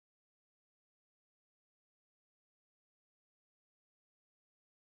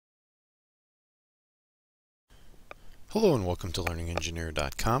Hello and welcome to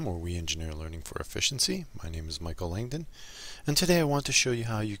LearningEngineer.com, where we engineer learning for efficiency. My name is Michael Langdon, and today I want to show you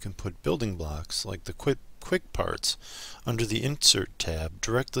how you can put building blocks like the quick parts under the Insert tab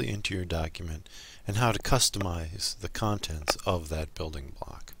directly into your document and how to customize the contents of that building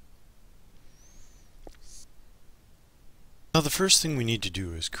block. Now the first thing we need to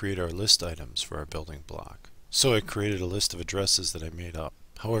do is create our list items for our building block. So I created a list of addresses that I made up.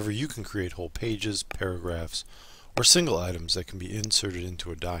 However, you can create whole pages, paragraphs, or single items that can be inserted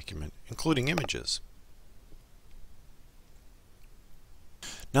into a document, including images.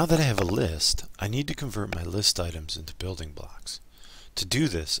 Now that I have a list, I need to convert my list items into building blocks. To do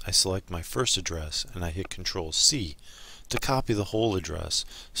this, I select my first address and I hit Ctrl+C to copy the whole address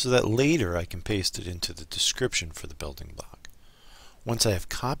so that later I can paste it into the description for the building block. Once I have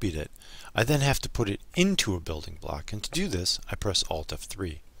copied it, I then have to put it into a building block, and to do this, I press Alt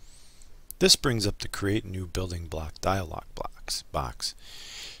F3. This brings up the Create New Building Block dialog box.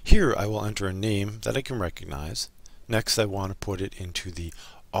 Here I will enter a name that I can recognize. Next I want to put it into the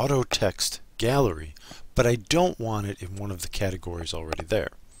Auto Text gallery, but I don't want it in one of the categories already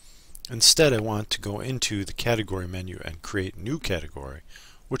there. Instead I want to go into the category menu and create new category,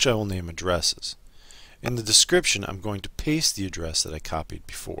 which I will name Addresses. In the description I'm going to paste the address that I copied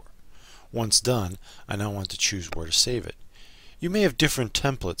before. Once done, I now want to choose where to save it. You may have different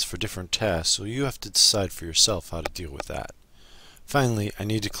templates for different tasks, so you have to decide for yourself how to deal with that. Finally, I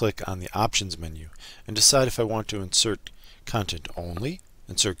need to click on the Options menu and decide if I want to insert content only,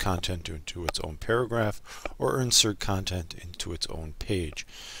 insert content into its own paragraph, or insert content into its own page.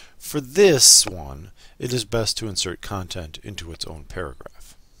 For this one, it is best to insert content into its own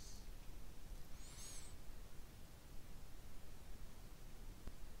paragraph.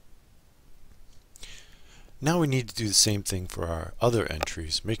 Now we need to do the same thing for our other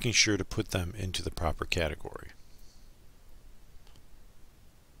entries, making sure to put them into the proper category.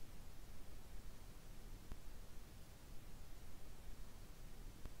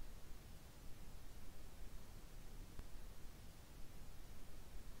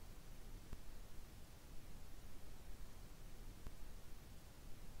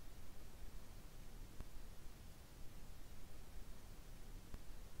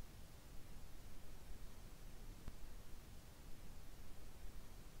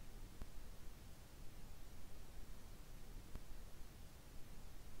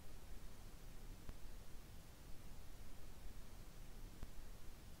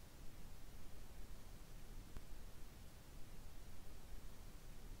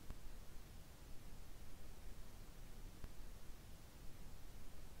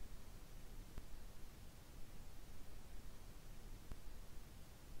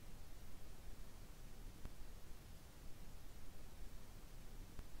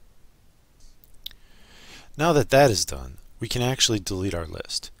 Now that that is done, we can actually delete our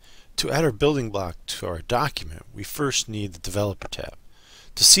list. To add our building block to our document, we first need the Developer tab.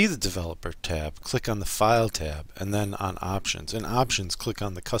 To see the Developer tab, click on the File tab and then on Options. In Options, click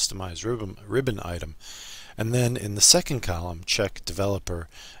on the Customize ribbon item, and then in the second column, check Developer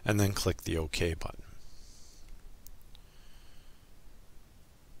and then click the OK button.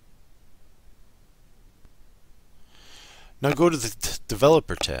 Now go to the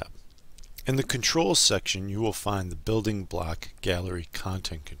Developer tab. In the Controls section, you will find the Building Block Gallery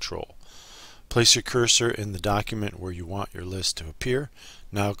Content Control. Place your cursor in the document where you want your list to appear.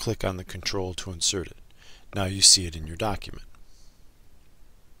 Now click on the control to insert it. Now you see it in your document.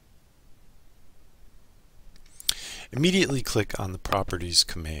 Immediately click on the Properties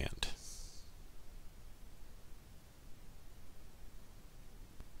command.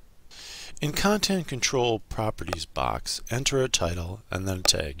 In Content Control Properties box, enter a title and then a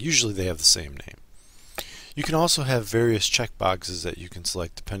tag. Usually they have the same name. You can also have various checkboxes that you can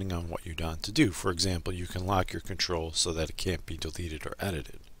select depending on what you want to do. For example, you can lock your control so that it can't be deleted or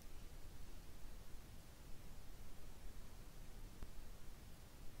edited.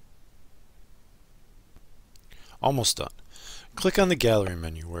 Almost done. Click on the Gallery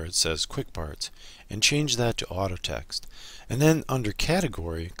menu where it says Quick Parts and change that to Auto Text. And then under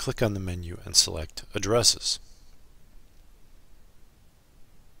Category, click on the menu and select Addresses.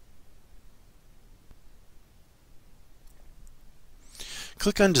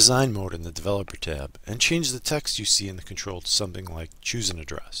 Click on Design Mode in the Developer tab and change the text you see in the control to something like Choose an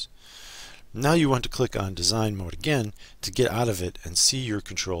Address. Now you want to click on Design Mode again to get out of it and see your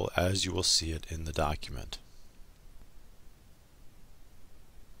control as you will see it in the document.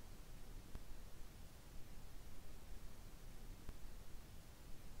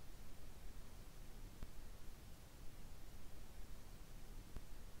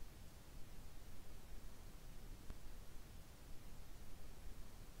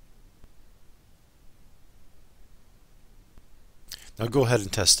 Now go ahead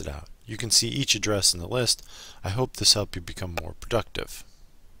and test it out. You can see each address in the list. I hope this helped you become more productive.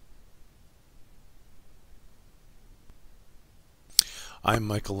 I'm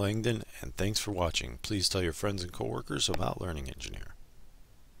Michael Langdon, and thanks for watching. Please tell your friends and coworkers about Learning Engineer.